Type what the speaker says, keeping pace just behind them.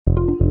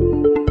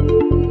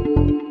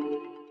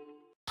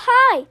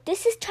Hi,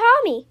 this is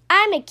Tommy.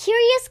 I'm a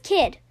curious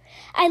kid.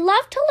 I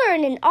love to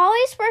learn and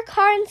always work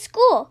hard in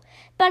school,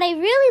 but I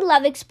really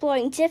love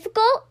exploring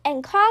difficult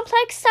and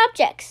complex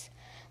subjects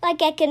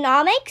like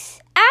economics,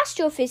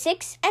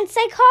 astrophysics, and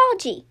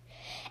psychology.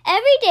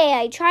 Every day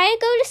I try to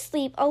go to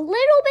sleep a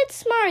little bit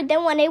smarter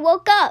than when I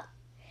woke up.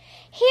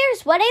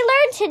 Here's what I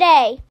learned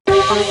today.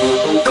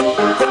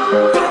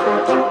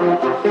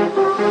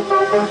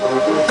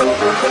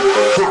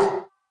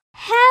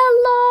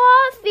 Hello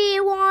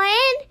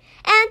everyone,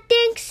 and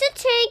thanks for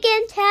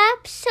tuning in to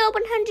episode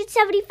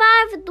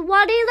 175 of the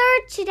What I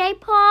Learned Today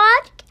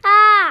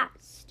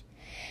podcast.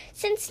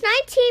 Since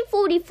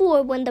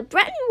 1944, when the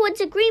Bretton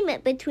Woods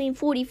Agreement between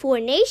 44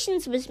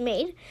 nations was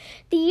made,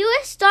 the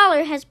U.S.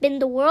 dollar has been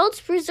the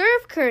world's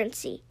reserve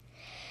currency.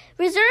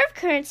 Reserve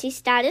currency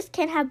status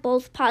can have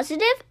both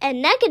positive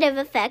and negative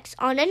effects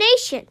on a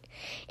nation.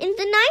 In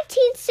the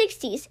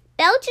 1960s,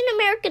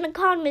 Belgian-American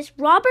economist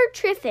Robert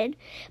Triffin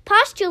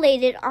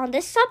postulated on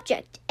this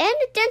subject and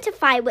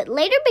identified what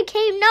later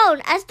became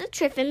known as the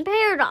Triffin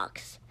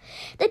paradox.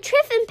 The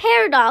Triffin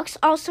paradox,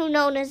 also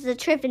known as the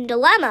Triffin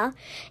dilemma,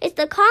 is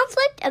the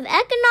conflict of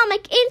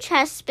economic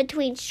interests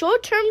between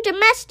short-term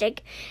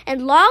domestic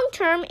and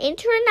long-term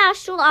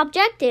international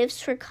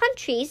objectives for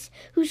countries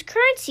whose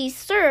currencies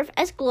serve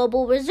as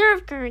global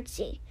reserve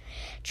currency.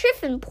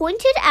 Triffin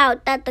pointed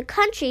out that the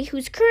country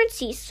whose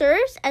currency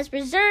serves as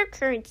reserve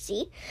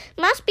currency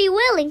must be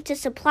willing to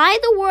supply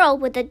the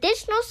world with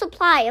additional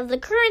supply of the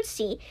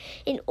currency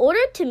in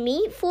order to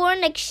meet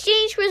foreign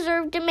exchange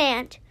reserve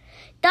demand,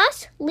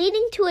 thus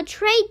leading to a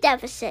trade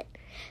deficit.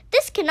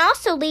 This can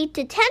also lead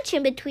to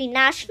tension between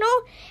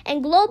national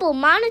and global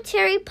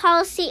monetary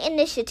policy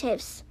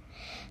initiatives.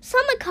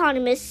 Some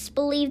economists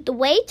believe the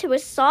way to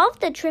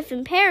resolve the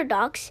Triffin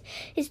paradox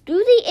is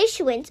through the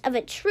issuance of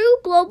a true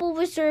global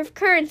reserve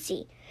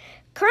currency.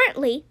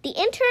 Currently, the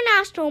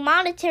International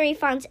Monetary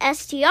Fund's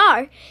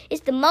SDR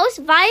is the most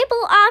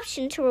viable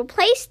option to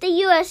replace the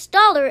U.S.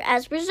 dollar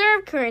as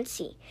reserve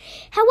currency.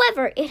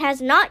 However, it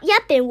has not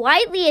yet been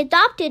widely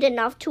adopted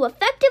enough to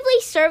effectively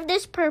serve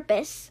this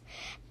purpose.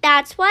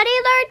 That's what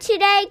I learned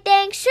today.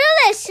 Thanks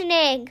for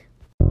listening.